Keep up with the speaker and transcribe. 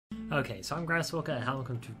Okay, so I'm Grasswalker and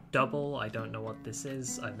welcome to Double. I don't know what this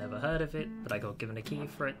is, I've never heard of it, but I got given a key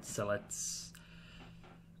for it, so let's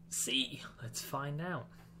see. Let's find out.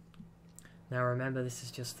 Now remember, this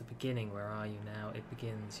is just the beginning. Where are you now? It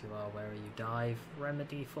begins. You are where you dive.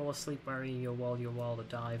 Remedy, fall asleep. Where are you? Your wall to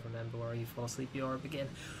dive. Remember, where you fall asleep, you are begin.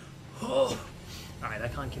 Oh! Alright, I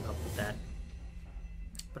can't keep up with that.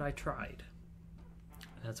 But I tried.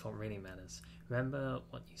 And that's what really matters. Remember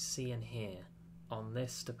what you see and hear. On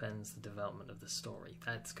this depends the development of the story.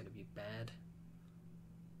 That's gonna be bad.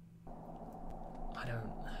 I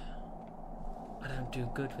don't do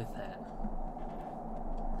good with that.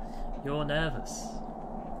 You're nervous.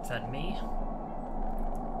 Is that me?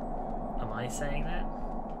 Am I saying that?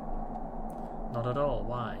 Not at all.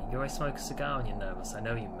 Why? You always smoke a cigar when you're nervous. I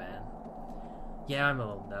know you, man. Yeah, I'm a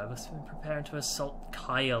little nervous. I've been preparing to assault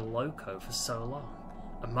Kaya Loco for so long.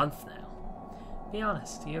 A month now. Be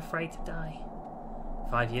honest, are you afraid to die?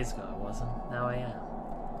 5 years ago I wasn't. Now I am.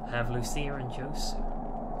 I have Lucia and Josu.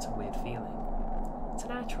 It's a weird feeling. It's a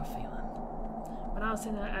natural feeling. When I was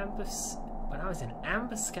in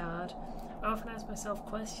ambuscade, I often asked myself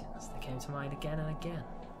questions that came to mind again and again.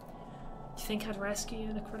 Do you think I'd rescue you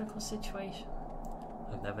in a critical situation?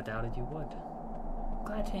 I've never doubted you would.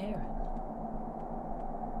 Glad to hear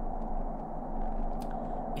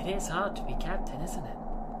it. It is hard to be captain, isn't it?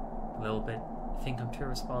 A little bit. I think I'm too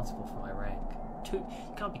responsible for my rank. You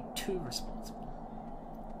can't be too responsible.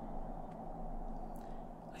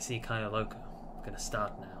 I see Kaya Loco. I'm gonna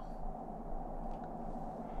start now.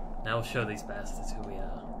 Now we'll show these bastards who we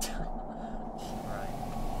are. Right.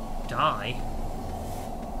 Die?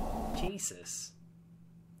 Jesus.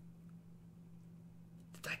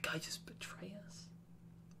 Did that guy just betray us?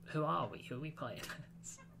 Who are we? Who are we playing as?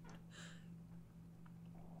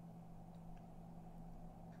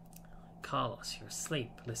 Carlos, you're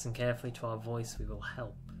asleep. Listen carefully to our voice, we will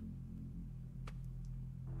help.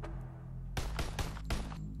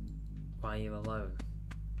 Why are you alone?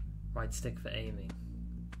 Right stick for aiming.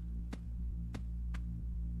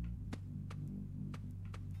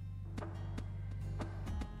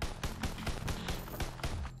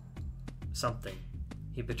 Something.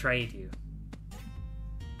 He betrayed you.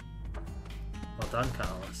 Well done,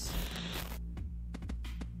 Carlos.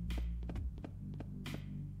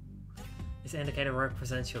 This indicator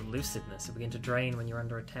represents your lucidness. It begins to drain when you're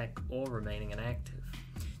under attack or remaining inactive.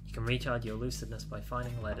 You can recharge your lucidness by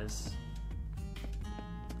finding letters.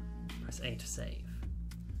 Press A to save.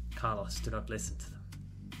 Carlos, do not listen to them.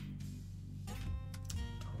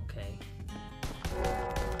 Okay.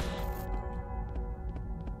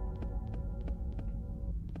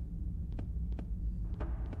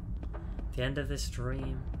 At the end of this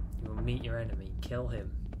dream, you will meet your enemy. Kill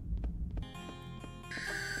him.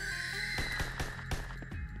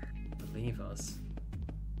 Believe us.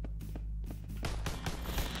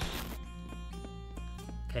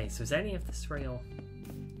 Okay, so is any of this real?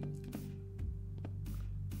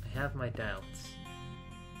 I have my doubts.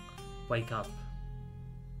 Wake up.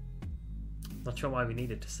 Not sure why we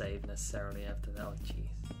needed to save necessarily after that. Oh,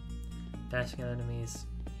 jeez. Dashing at enemies.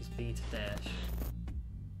 Use B to dash.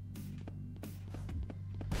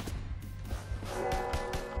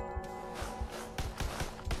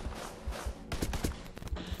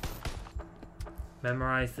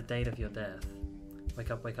 Memorize the date of your death.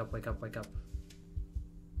 Wake up, wake up, wake up, wake up.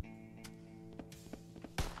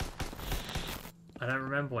 I don't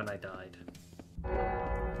remember when I died.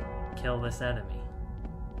 Kill this enemy.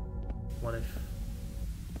 What if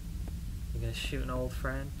you're gonna shoot an old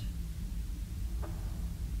friend?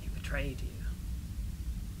 He betrayed you.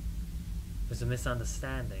 It was a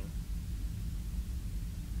misunderstanding.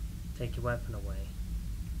 Take your weapon away.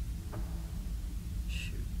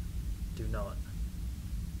 Shoot. Do not.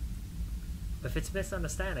 If it's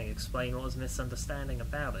misunderstanding, explain what was misunderstanding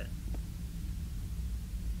about it.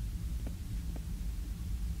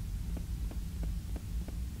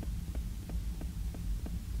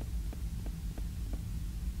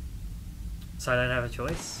 So I don't have a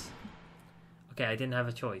choice? Okay, I didn't have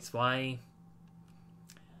a choice. Why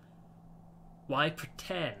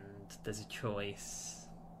pretend there's a choice?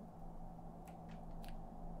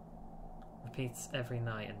 Repeats every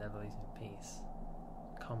night and never leaves in peace.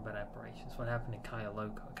 Combat apparitions. What happened in Kaya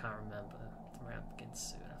Loco? I can't remember. The round begins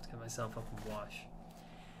soon. I have to get myself up and wash.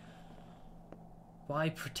 Why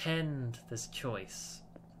pretend there's choice?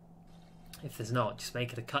 If there's not, just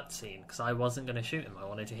make it a cutscene. Because I wasn't going to shoot him. I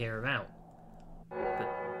wanted to hear him out. But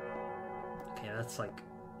okay, that's like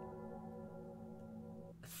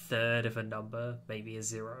a third of a number, maybe a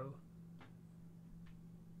 0.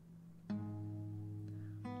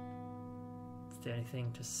 Is there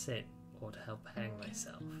anything to sit or to help hang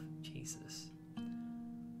myself. Jesus.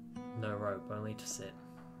 No rope, only to sit.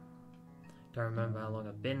 Don't remember how long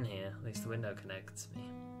I've been here, at least the window connects me.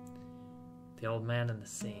 The old man and the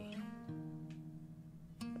sea.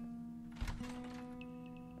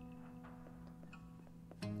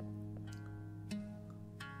 I'm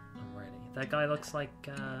ready. That guy looks like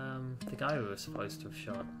the guy we were supposed to have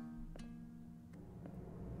shot.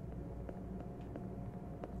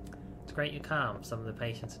 It's great you're calm, some of the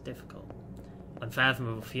patients are difficult.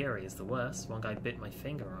 Unfathomable fury is the worst. One guy bit my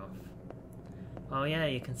finger off. Oh yeah,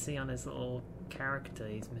 you can see on his little character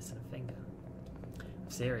he's missing a finger. I'm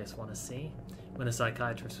serious, want to see? When the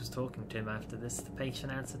psychiatrist was talking to him after this, the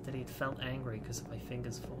patient answered that he'd felt angry because of my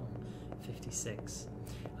finger's form. 56.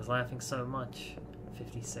 I was laughing so much.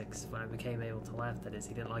 56. When I became able to laugh, that is,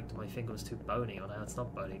 he didn't like that my finger was too bony, or now it's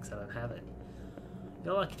not bony because I don't have it.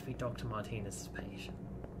 You're lucky to be Dr. Martinez's patient.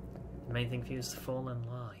 The main thing for you is to fall in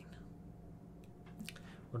line.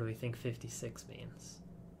 What do we think 56 means?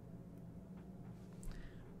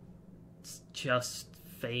 It's just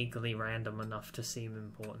vaguely random enough to seem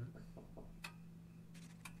important.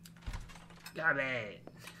 Come in.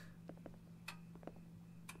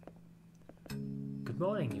 Good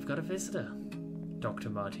morning, you've got a visitor, Dr.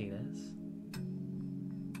 Martinez.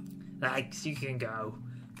 Thanks, you can go.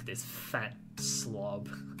 Look at this fat slob.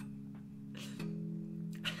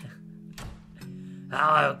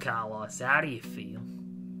 Hello, Carlos. How do you feel?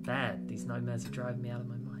 Bad. These nightmares are driving me out of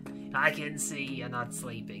my mind. I can see you're not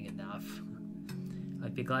sleeping enough.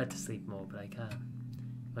 I'd be glad to sleep more, but I can't.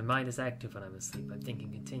 My mind is active when I'm asleep. I'm thinking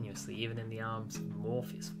continuously, even in the arms of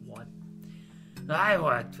Morpheus. What? I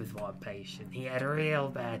worked with one patient. He had real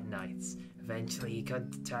bad nights. Eventually, he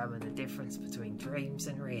couldn't determine the difference between dreams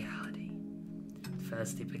and reality.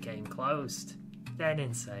 First, he became closed, then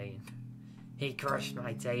insane. He crushed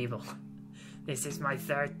my table. This is my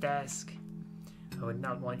third desk. I would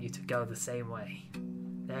not want you to go the same way.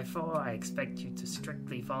 Therefore, I expect you to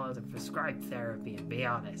strictly follow the prescribed therapy and be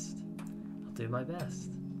honest. I'll do my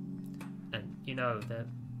best. And, you know, there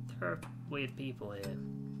are weird people here.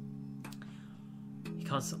 He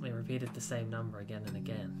constantly repeated the same number again and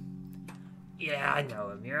again. Yeah, I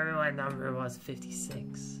know him. You remember what number was?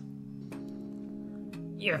 56.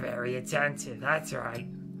 You're very attentive, that's right.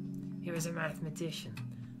 He was a mathematician.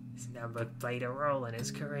 This number played a role in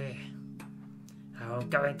his career. I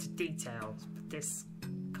won't go into details, but this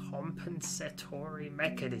compensatory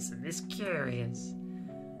mechanism is curious.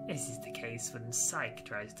 This is the case when psych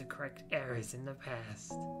tries to correct errors in the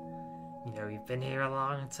past. You know, you've been here a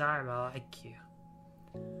long time, I like you.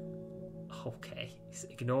 Okay, he's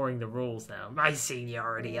ignoring the rules now. My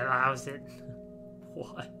seniority allows it.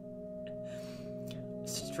 What?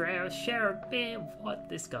 Sheriff, man, what?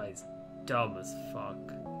 This guy's dumb as fuck.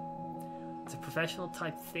 It's a professional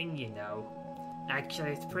type thing, you know.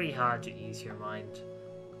 Actually, it's pretty hard to ease your mind.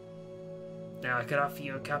 Now, I could offer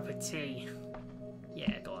you a cup of tea.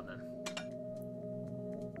 Yeah, go on then.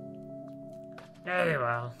 Very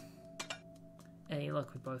well. Hey,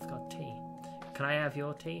 look, we both got tea. Can I have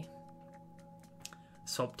your tea?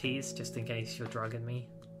 Swap teas, just in case you're drugging me.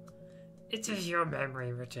 It is your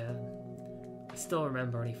memory return. I still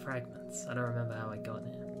remember any fragments. I don't remember how I got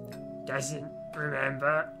here. Doesn't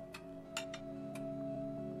remember?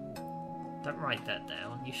 Don't write that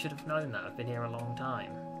down. You should have known that. I've been here a long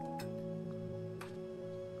time.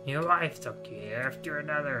 Your wife took you here after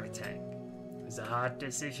another attack. It was a hard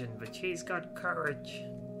decision, but she's got courage.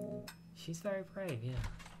 She's very brave, yeah.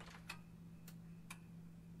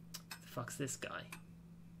 The fuck's this guy?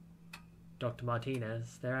 Dr.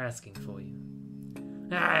 Martinez, they're asking for you.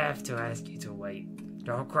 I have to ask you to wait.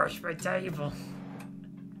 Don't crush my table.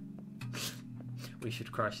 We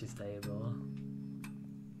should crush his table.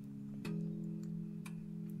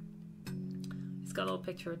 He's got a little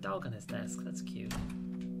picture of a dog on his desk. That's cute.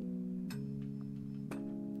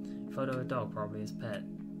 Photo of a dog, probably his pet.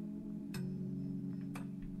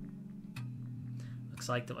 Looks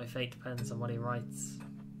like that my fate depends on what he writes.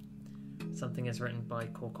 Something is written by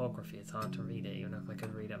corkography. It's hard to read it. Even if I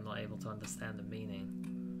could read it, I'm not able to understand the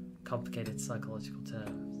meaning. Complicated psychological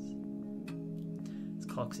terms. This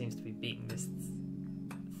clock seems to be beating this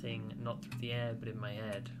thing not through the air, but in my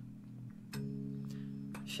head.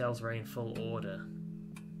 Shelves are in full order.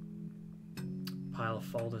 Pile of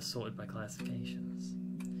folders sorted by classifications.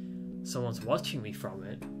 Someone's watching me from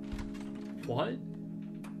it. What?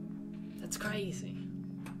 That's crazy.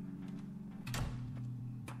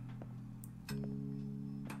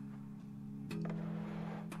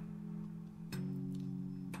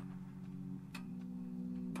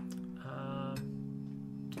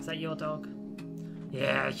 Is that your dog?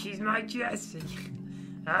 Yeah, she's my Jessie.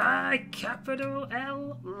 I, capital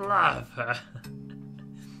L, love her.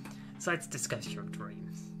 So let's discuss your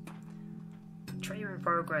dreams. Dream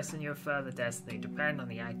progress and your further destiny depend on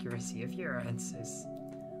the accuracy of your answers.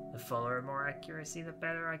 The fuller and more accuracy, the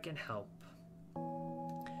better I can help.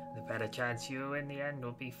 The better chance you in the end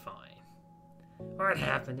will be fine. What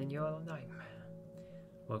happened in your nightmare?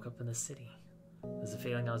 Woke up in the city. There's a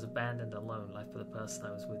feeling I was abandoned, alone, left by the person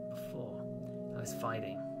I was with before. I was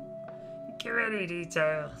fighting. Give any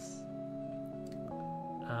details.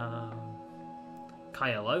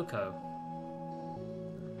 Kaya Loco.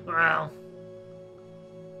 Well,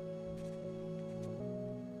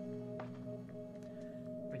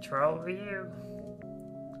 which role were you?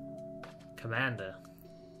 Commander.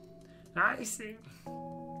 I see.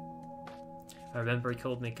 I remember he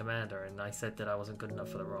called me Commander, and I said that I wasn't good enough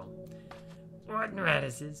for the role. What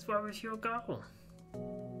matters is, what was your goal?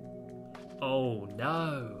 Oh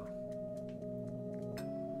no.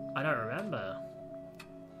 I don't remember.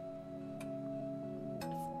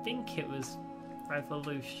 I think it was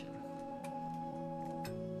Revolution.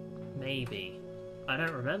 Maybe. I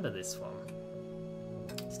don't remember this one.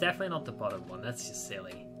 It's definitely not the bottom one, that's just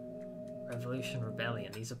silly. Revolution,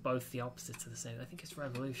 Rebellion, these are both the opposites of the same. I think it's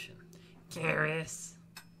Revolution. Curious.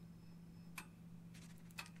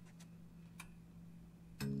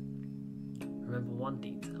 Remember one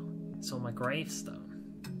detail. I saw my gravestone.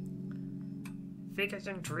 Figures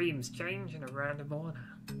and dreams change in a random order.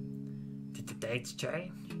 Did the dates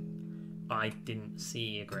change? I didn't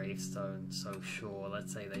see a gravestone, so sure,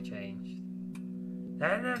 let's say they changed.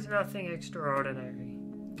 Then there's nothing extraordinary.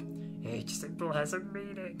 Each symbol has a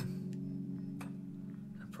meaning.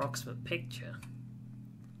 An approximate picture.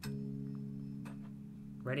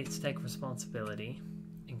 Ready to take responsibility.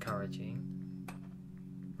 Encouraging.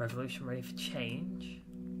 Revolution ready for change.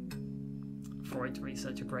 Freud to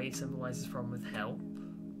research a grave symbolizes problem with help.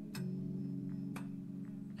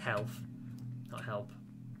 Health. Not help.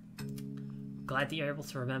 Glad that you're able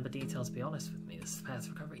to remember details, be honest with me. This is the path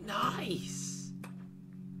to recovery. Nice!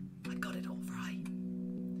 I got it all right.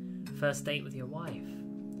 First date with your wife.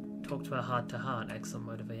 Talk to her heart to heart. Excellent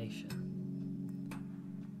motivation.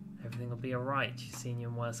 Everything will be alright. She's seen you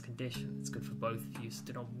in worse condition. It's good for both of you, so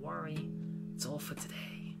do not worry. It's all for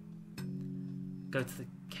today. Go to the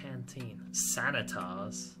canteen.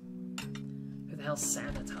 Sanitars? Who the hell's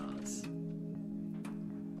Sanitars?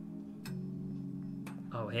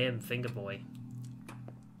 Oh, him, Fingerboy.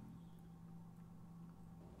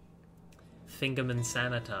 Fingerman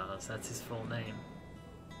Sanitars, that's his full name.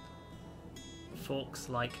 Forks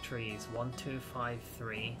like trees,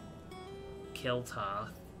 1253.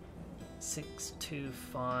 Kiltarth,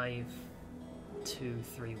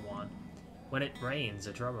 625231. When it rains,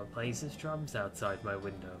 a drummer plays his drums outside my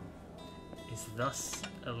window. Is thus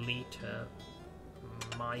Alita,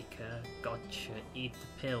 Micah, gotcha, eat the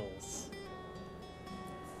pills.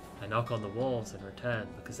 I knock on the walls in return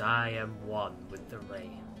because I am one with the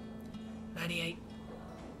rain. 98,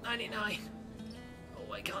 99.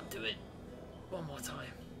 Oh, I can't do it. One more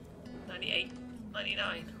time. 98,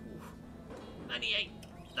 99. Ooh. 98,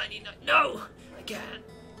 99. No! I can't.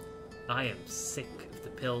 I am sick of the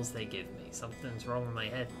pills they give me. Something's wrong with my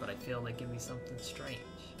head, but I feel they give me something strange.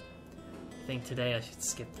 I think today I should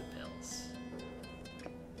skip the pills.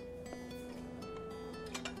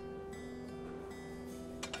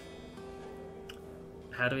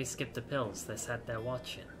 How do we skip the pills? They sat there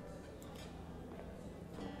watching.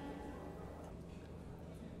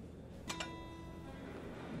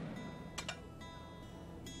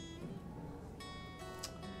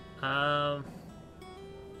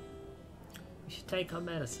 We should take our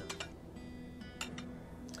medicine.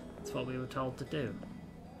 That's what we were told to do.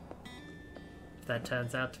 If that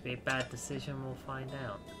turns out to be a bad decision, we'll find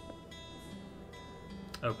out.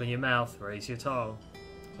 Open your mouth, raise your tongue.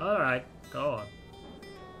 Alright, go on.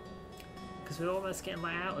 Because we're almost getting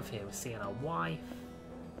let out of here. We're seeing our wife.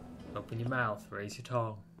 Open your mouth, raise your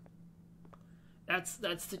tongue. That's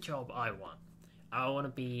the job I want. I want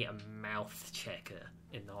to be a mouth checker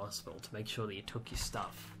in the hospital to make sure that you took your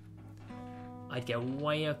stuff. I'd get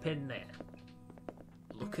way up in there,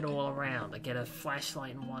 looking all around. I get a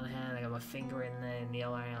flashlight in one hand, I got my finger in there in the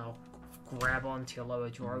other hand, I'll grab onto your lower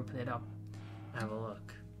jaw, open it up, have a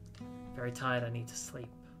look. Very tired, I need to sleep.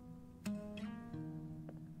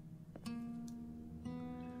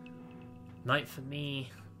 Night for me,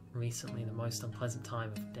 recently the most unpleasant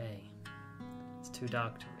time of day. It's too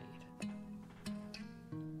dark to read.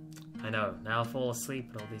 I know, now I'll fall asleep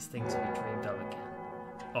and all these things will be dreamed of again.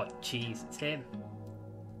 Oh jeez, it's him.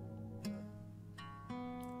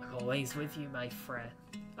 I'm always with you, my friend.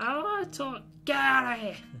 I want to talk. Get out of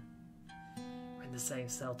here! When in the same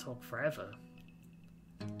cell talk forever.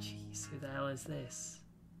 Jeez, who the hell is this?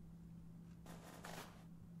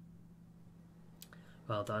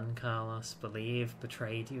 Well done, Carlos. Believe,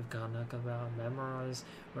 betrayed you, gone about, memorize.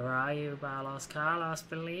 Where are you, Carlos? Carlos,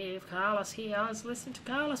 believe, Carlos, he has listened to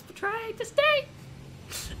Carlos, betrayed the state!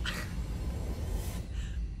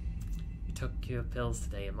 You took your pills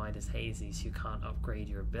today, your mind is hazy, so you can't upgrade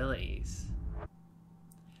your abilities.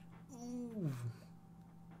 Ooh.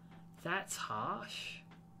 That's harsh.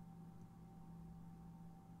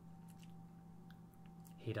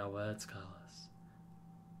 Heed our words, Carlos.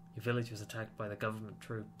 Your village was attacked by the government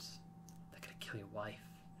troops. They're gonna kill your wife.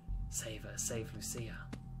 Save her, save Lucia.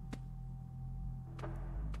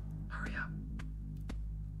 Hurry up.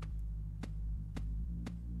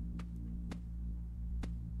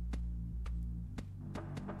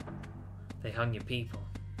 They hung your people.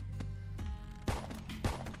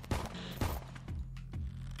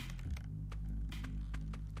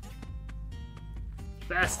 You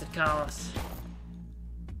bastard, Carlos.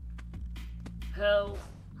 Hell.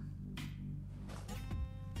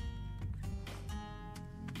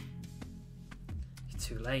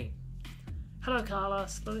 Too late. Hello,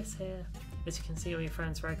 Carlos. Luis here. As you can see, all your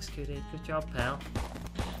friends were executed. Good job, pal.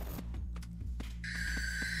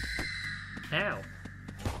 Ow.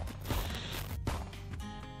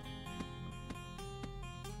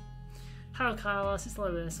 Hello, Carlos. It's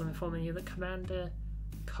Luis. I'm informing you that Commander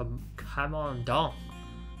Commandant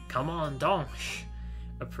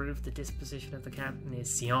approved the disposition of the camp near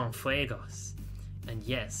Cienfuegos. And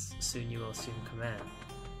yes, soon you will assume command.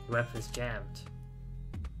 Your weapon's jammed.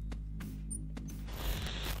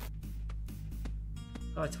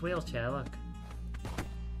 Oh, it's a wheelchair, look.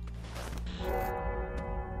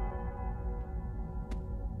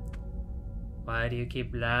 Why do you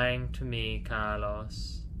keep lying to me,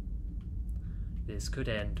 Carlos? This could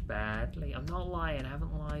end badly. I'm not lying, I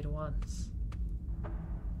haven't lied once.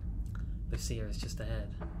 Lucia is just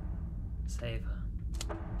ahead. Save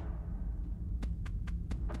her.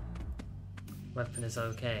 Weapon is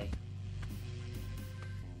okay.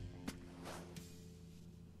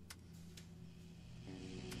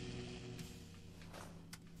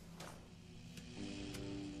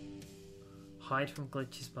 Hide from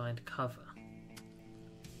glitches behind cover.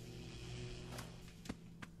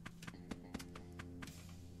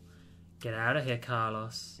 Get out of here,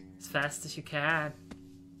 Carlos. As fast as you can.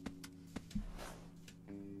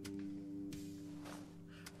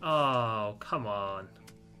 Oh, come on.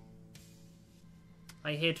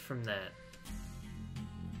 I hid from that.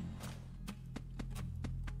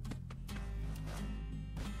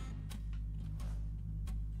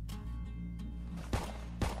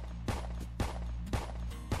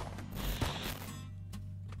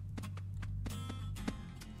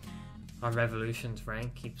 Our revolution's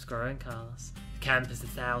rank keeps growing, Carlos. The camp is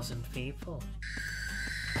 1,000 people.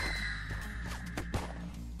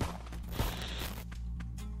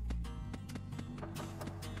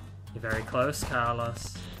 You're very close,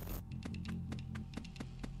 Carlos.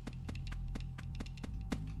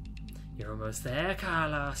 You're almost there,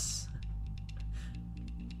 Carlos.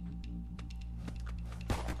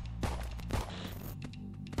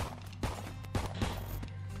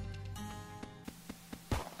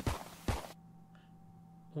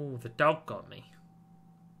 Oh, the dog got me.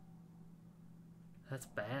 That's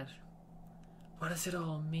bad. What does it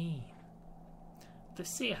all mean?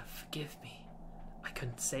 Lucia, forgive me. I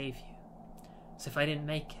couldn't save you. So if I didn't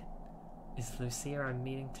make it, is Lucia I'm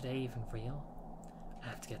meeting today even real? I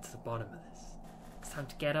have to get to the bottom of this. It's time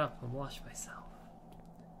to get up and wash myself.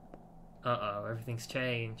 Uh-oh, everything's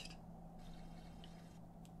changed.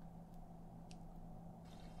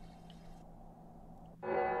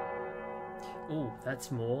 Ooh,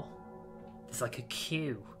 that's more. There's like a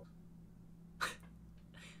queue.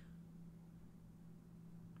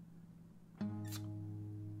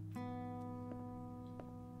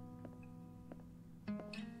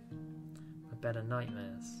 Better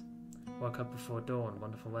nightmares. Woke up before dawn,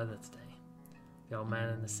 wonderful weather today. The old man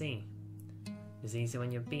in the sea. It was easy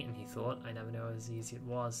when you're beaten, he thought. I never knew as easy it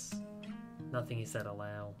was. Nothing he said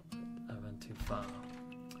aloud. I went too far.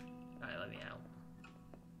 Alright, let me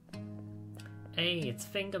out. Hey, it's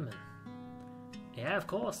Fingerman. Yeah, of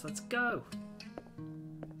course, let's go.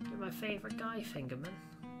 You're my favourite guy, Fingerman.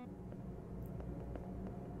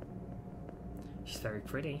 She's very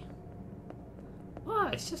pretty.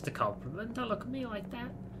 What? It's just a compliment. Don't look at me like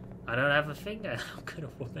that. I don't have a finger. How could a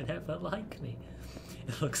woman ever like me?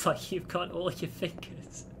 It looks like you've got all your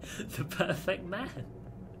fingers. The perfect man.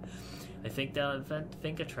 I think they'll invent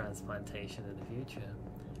finger transplantation in the future.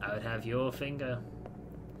 I would have your finger.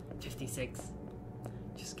 56.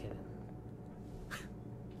 Just kidding.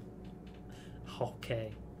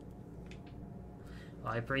 Okay.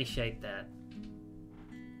 I appreciate that.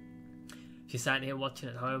 If you're sat here watching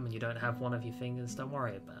at home and you don't have one of your fingers, don't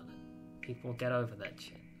worry about it. People will get over that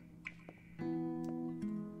shit.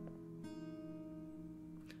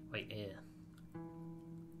 Wait here.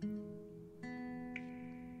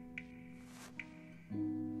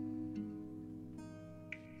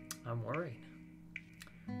 I'm worried.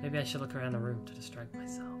 Maybe I should look around the room to distract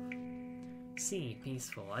myself. See,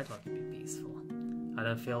 peaceful. I'd love to be peaceful. I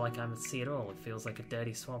don't feel like I'm at sea at all. It feels like a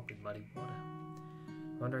dirty swamp with muddy water.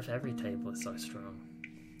 I wonder if every table is so strong.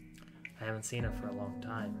 I haven't seen her for a long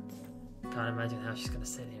time. Can't imagine how she's gonna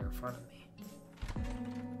sit here in front of me.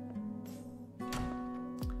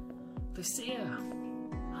 Lucia!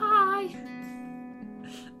 Hi!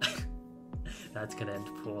 That's gonna end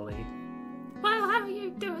poorly. Well, how are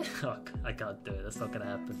you doing? Oh, I can't do it. That's not gonna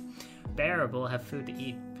happen. Bearable, have food to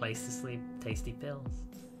eat, place to sleep, tasty pills.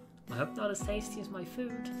 I hope not as tasty as my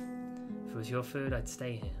food. If it was your food, I'd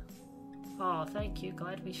stay here. Oh, thank you.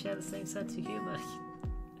 Glad we share the same sense of humor.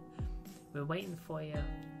 We're waiting for you.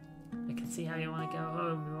 I can see how you want to go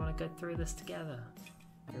home. We want to go through this together.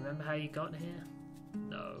 Remember how you got here?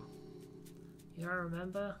 No. You don't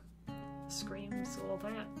remember? The screams, all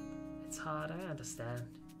that? It's hard, I understand.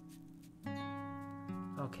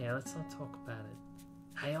 Okay, let's not talk about it.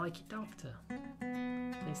 How you like your doctor?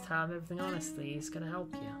 Please tell him everything honestly, he's gonna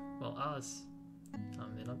help you. Well, us. I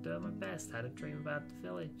mean, I'm doing my best. I had a dream about the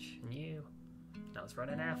village, and you. And I was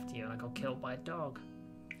running after you, and I got killed by a dog.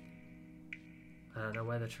 I don't know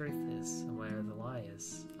where the truth is, and where the lie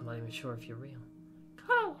is. I'm not even sure if you're real.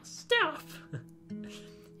 Oh, stop!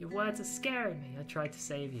 Your words are scaring me. I tried to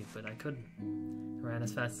save you, but I couldn't. I ran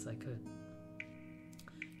as fast as I could.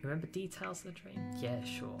 You remember details of the dream? Yeah,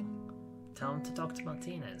 sure. Tell him to Dr.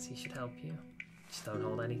 Martinez. He should help you. Just don't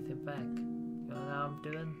hold anything back. You know how I'm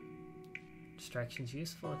doing? Distraction's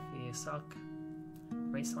useful if you suck.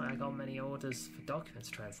 Recently I got many orders for documents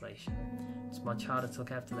translation. It's much harder to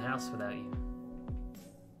look after the house without you.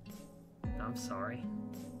 I'm sorry.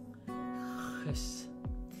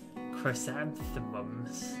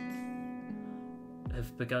 Chrysanthemums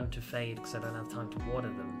have begun to fade because I don't have time to water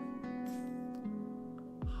them.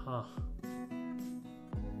 Huh.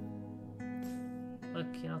 Look,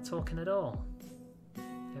 you're not talking at all.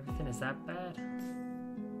 Everything is that bad?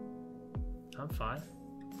 I'm fine.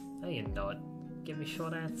 No, you're not. Give me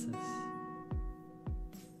short answers.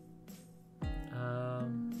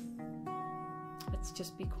 Let's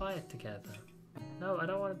just be quiet together. No, I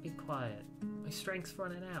don't want to be quiet. My strength's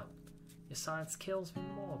running out. Your silence kills me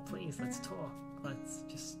more. Please, let's talk. Let's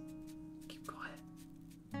just keep quiet.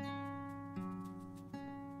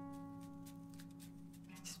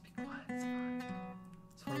 Just be quiet, it's fine.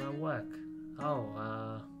 So what about work?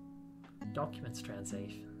 Oh, documents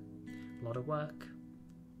translation. A lot of work.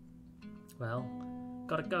 Well,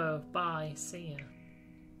 gotta go. Bye. See ya.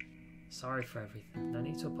 Sorry for everything. No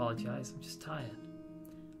need to apologize. I'm just tired.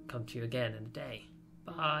 Come to you again in a day.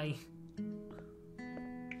 Bye.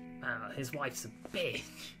 His wife's a bitch.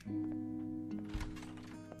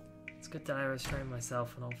 It's good that I restrained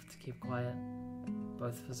myself and offered to keep quiet.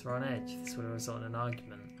 Both of us were on edge. This would have resulted in an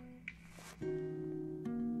argument.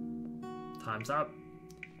 Time's up.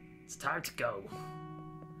 It's time to go.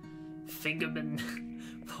 Fingerman.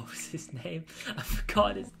 What was his name? I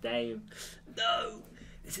forgot his name. No!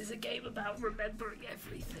 This is a game about remembering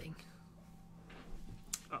everything.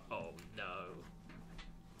 Oh no.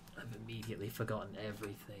 I've immediately forgotten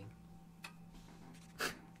everything.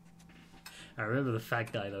 I remember the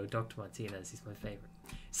fat guy though, Dr. Martinez, he's my favourite.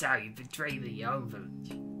 So, you betrayed your own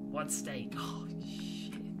village. What state? Oh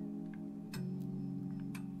shit.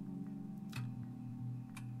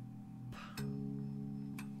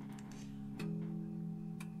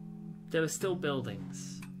 There were still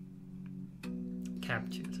buildings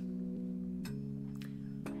captured.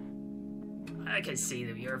 I can see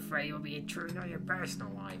that you're afraid you'll be intruding on your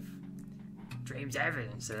personal life. Dream's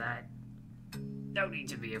evidence of that. No need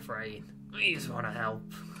to be afraid. We just want to help.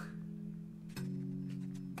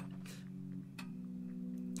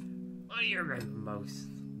 What do you remember most?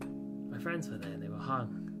 My friends were there, they were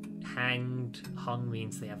hung. Hanged. Hung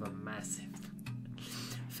means they have a massive.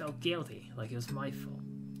 Felt guilty, like it was my fault.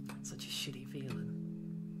 Such a shitty feeling.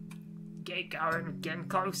 Get going, getting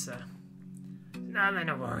closer. Nothing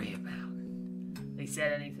to worry about. They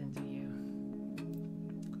said anything to you?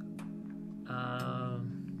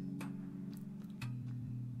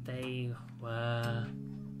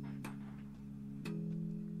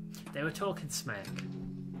 They were talking smack.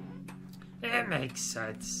 It makes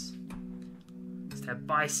sense. Step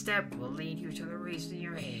by step will lead you to the reason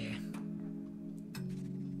you're here.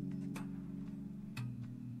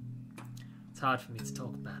 It's hard for me to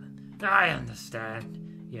talk about it. I understand.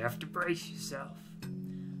 You have to brace yourself. I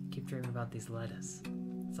keep dreaming about these letters.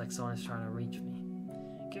 It's like someone's trying to reach me.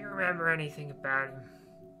 Can you remember anything about him?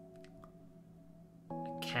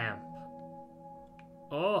 A camp.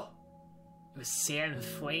 Oh! It was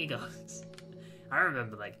Cienfuegos. I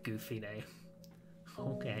remember that goofy name.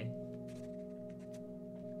 Okay.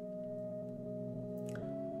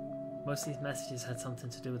 Most of these messages had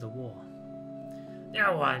something to do with the war.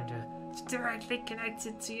 No wonder. It's directly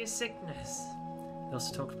connected to your sickness. They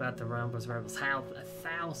also talked about the Rambos rebels. How?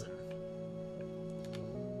 1,000.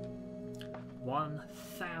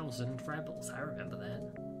 1,000 rebels. I remember that.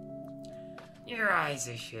 Your eyes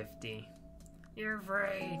are shifty. You're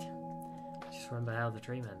afraid. I just remember how the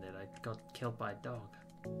dream ended. I got killed by a dog.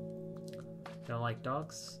 Don't like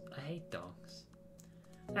dogs? I hate dogs.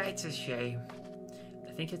 That's a shame.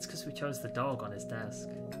 I think it's because we chose the dog on his desk.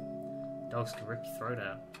 Dogs can rip your throat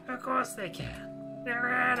out. Of course they can. They're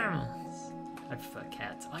animals. I prefer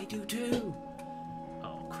cats. I do too.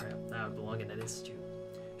 Oh crap, that would belong in an institute.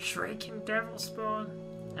 Shrieking devil spawn.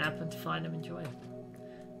 Happen to find him enjoyable.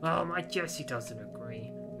 Well, my Jessie doesn't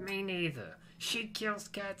agree. Me neither. She kills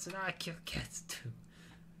cats and I kill cats too.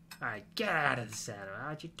 Alright, get out of the saddle.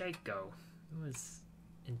 How'd your date go? It was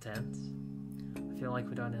intense. I feel like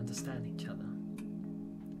we don't understand each other.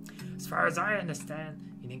 As far as I understand,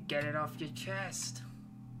 you didn't get it off your chest.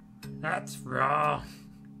 That's wrong.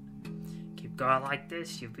 Keep going like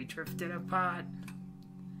this, you'll be drifting apart.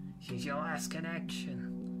 She's your last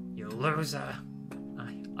connection. You loser.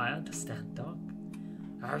 I understand, Doc.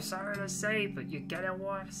 I'm sorry to say, but you're getting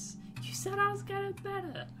worse. You said I was getting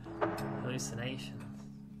better. Hallucinations.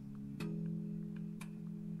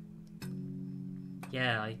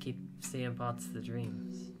 Yeah, I keep seeing parts of the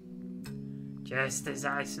dreams. Just as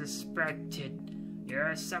I suspected,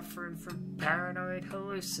 you're suffering from paranoid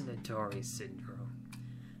hallucinatory syndrome.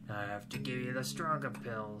 I have to give you the stronger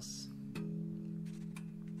pills.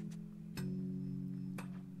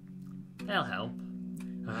 They'll help.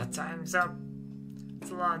 Time's up.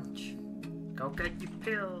 It's lunch. Go get your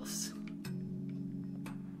pills.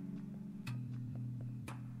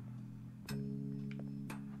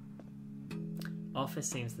 Office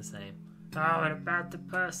seems the same. Oh, and about the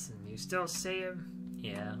person, you still see him?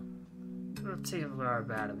 Yeah. We'll tell you more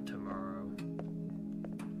about him tomorrow.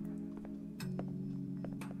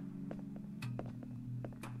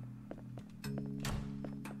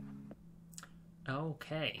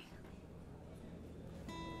 Okay.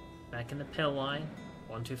 Back in the pill line.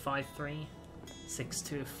 1253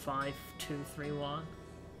 625231.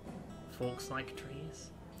 Forks like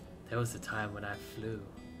trees. There was a time when I flew.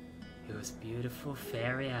 It was beautiful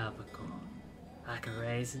fairy albacore. I could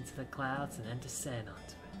raise into the clouds and then descend onto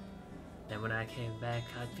it. Then when I came back,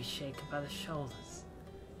 I'd be shaken by the shoulders.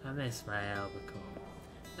 I miss my albacore.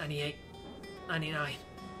 98, 99,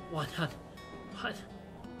 100,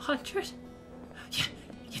 100? Yeah,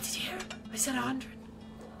 you did hear it? I said 100.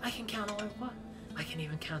 I can count all at one. I can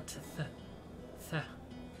even count to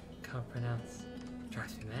can't pronounce. It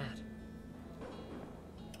drives me mad.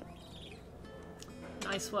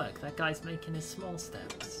 Nice work. That guy's making his small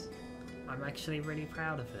steps. I'm actually really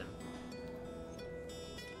proud of him.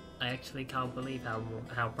 I actually can't believe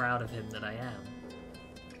how proud of him that I am.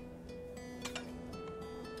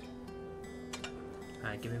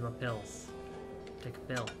 Alright, give me my pills. Take a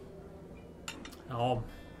pill. Oh,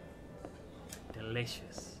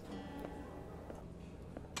 delicious.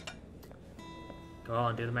 Go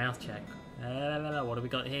on, do the mouth check. What do we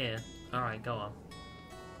got here? Alright, go on.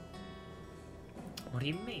 What do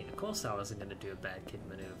you mean? Of course I wasn't going to do a bad kid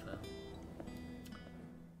maneuver.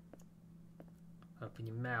 Open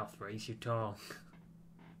your mouth, raise your tongue.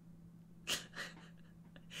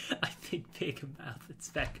 I think Big Mouth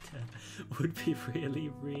Inspector would be really,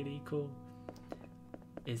 really cool.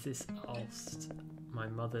 Is this Ulst? My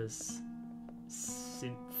mother's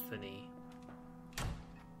symphony.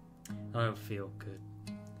 I don't feel good.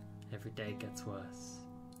 Every day gets worse.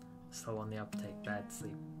 Slow on the uptake, bad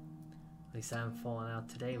sleep. At least I haven't fallen out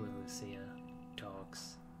today with Lucia.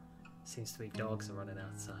 Dogs. Seems to be dogs are running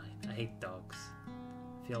outside. I hate dogs.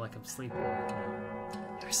 I feel like I'm sleeping right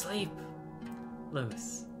now. You're asleep!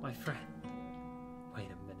 Lewis, my friend. Wait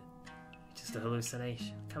a minute. Just a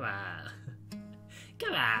hallucination. Come on.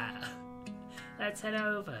 Come on! Let's head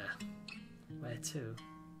over. Where to?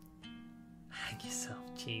 Hang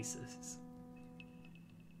yourself, Jesus.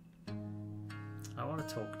 I want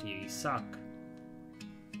to talk to you. You suck.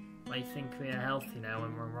 Why do you think we are healthy now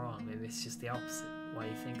when we're wrong? Maybe it's just the opposite. Why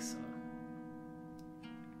do you think so?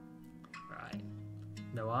 Right.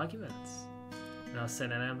 No arguments. And I'll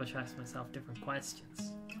sit and ambush, ask myself different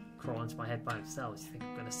questions. crawl into my head by himself. Do you think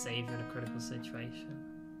I'm going to save you in a critical situation?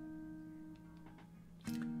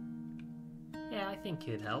 Yeah, I think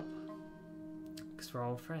you'd help. Because we're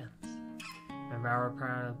old friends.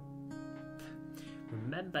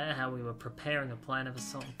 Remember how we were preparing a plan of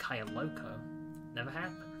assault on Cayo Loco? Never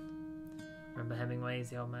happened. Remember Hemingway's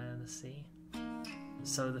The Old Man and the Sea?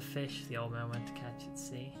 So the fish the old man went to catch at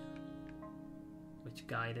sea, which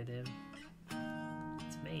guided him.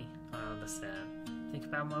 It's me, I understand. Think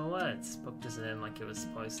about my words. This book doesn't end like it was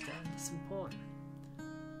supposed to end. It's important.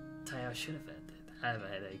 Tell you how I should have ended. I have a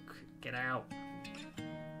headache. Get out.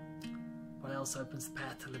 What else opens the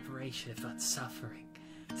path to liberation if not suffering?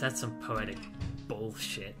 Is that some poetic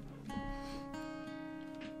bullshit?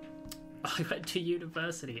 I went to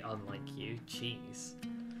university, unlike you. Jeez.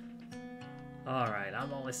 Alright, I'm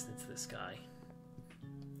not listening to this guy.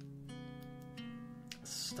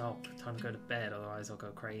 Stop. Time to go to bed, otherwise I'll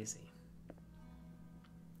go crazy.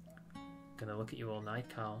 Gonna look at you all night,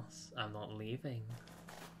 Carlos. I'm not leaving.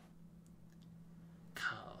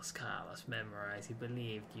 Carlos, memorize. He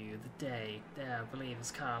believed you. The date. There, believe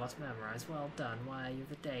it's Carlos, memorize. Well done. Why are you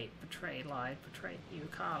the date? Betrayed, lied, betrayed you.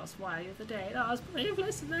 Carlos, why are you the date? I was believe,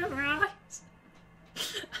 listen, memorize.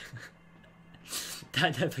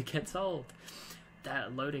 That never gets old.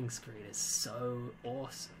 That loading screen is so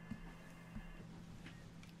awesome.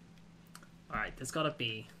 Alright, there's gotta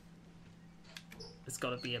be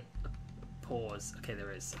a pause. Okay,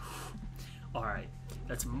 there is. Alright,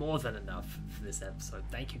 that's more than enough for this episode.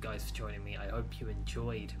 Thank you guys for joining me. I hope you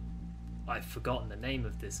enjoyed. I've forgotten the name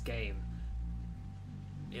of this game.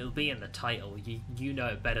 It'll be in the title. You know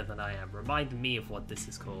it better than I am. Remind me of what this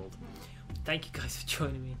is called. Thank you guys for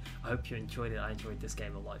joining me. I hope you enjoyed it. I enjoyed this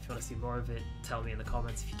game a lot. If you want to see more of it, tell me in the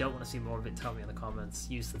comments. If you don't want to see more of it, tell me in the comments.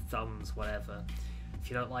 Use the thumbs, whatever. If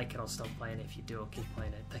you don't like it, I'll stop playing it. If you do, I'll keep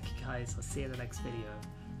playing it. Thank you guys. I'll see you in the next video.